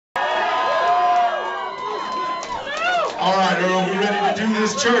All right, Earl, we ready to do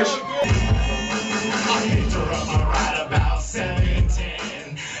this, church? I picked her up right about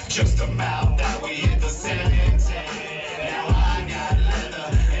 7:10, just about that we hit the 7:10. Now I got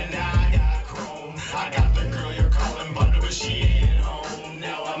leather and I got chrome. I got the girl you're calling butter, but she ain't home.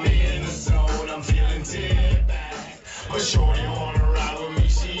 Now I'm in the zone, I'm feeling tip back, but shorty wanna ride with me,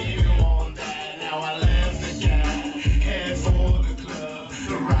 she even want that. Now I left the guy, head for the club.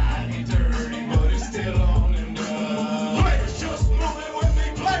 The ride be dirty, but it's still on and up. Players just moving with me,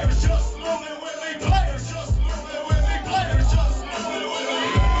 players just moving with me, players just moving with me, players just moving with me.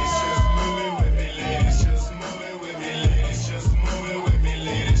 Ladies just moving with me, ladies just moving with me, ladies just moving with me,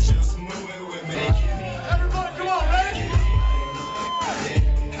 ladies just moving with me. Everybody, come on, ready? Hey,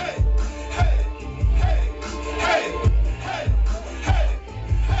 hey, hey, hey, hey, hey, hey,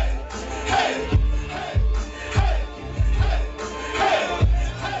 hey, hey, hey,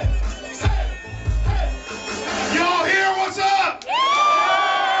 hey, hey. Y'all here? What's up?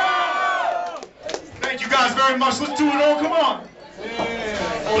 Thank you guys very much. Let's do it all. Come on.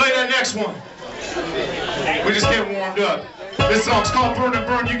 Play that next one. We just get warmed up. This song's called Burn and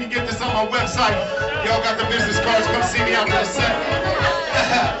Burn. You can get this on my website. Y'all got the business cards. Come see me after the set.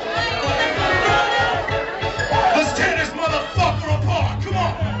 Let's tear this motherfucker apart. Come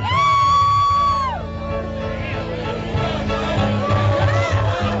on.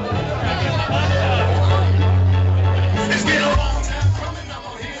 It's been a long time coming, I'm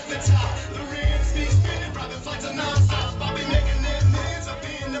gonna hit the top. The rims be spinning, private flights are non-stop. I'll be making them millions up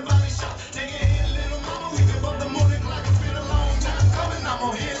in the body shop. Take a hit, little mama, we can bump the morning clock. It's been a long time coming, I'm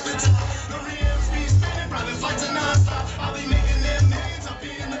gonna hit the top. The rims be spinning, private flights are non-stop. I'll be making them millions up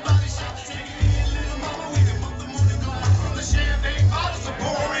in the body shop. Take a hit, little mama, we can bump the morning clock. From the champagne bottles to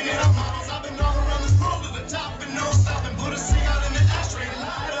pouring in our models, I've been all around this world to the top and no stopping. Put a cigarette in the ashtray,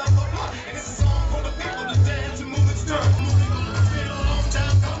 light up a blunt. And it's a song for the people to dance and move and stir. It's been a long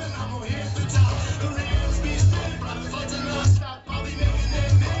time coming, I'm gonna hit the top. The rims be spinning, private flights are non-stop. I'll be making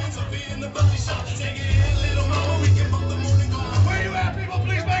them millions up in the body shop. Take a hit, little mama, we can bump the morning clock. Where you at, people?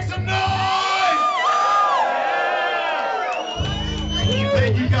 Please make some noise!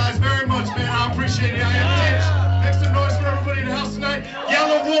 Thank you guys very much, man. I appreciate it. I am Ditch. Make some noise for everybody in the house tonight.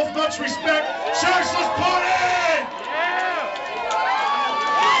 Yellow Wolf, much respect. Church, let's party!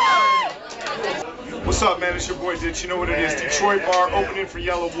 What's up, man? It's your boy Ditch. You know what it is. Detroit bar, opening for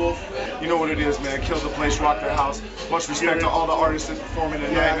Yellow Wolf. You know what it is, man. Kill the place, rock their house. Much respect to all the artists that's performing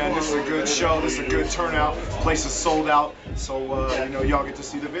tonight, man. This is a good show. This is a good turnout. Place is sold out. So, you know, y'all get to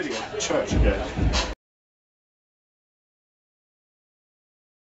see the video. Church.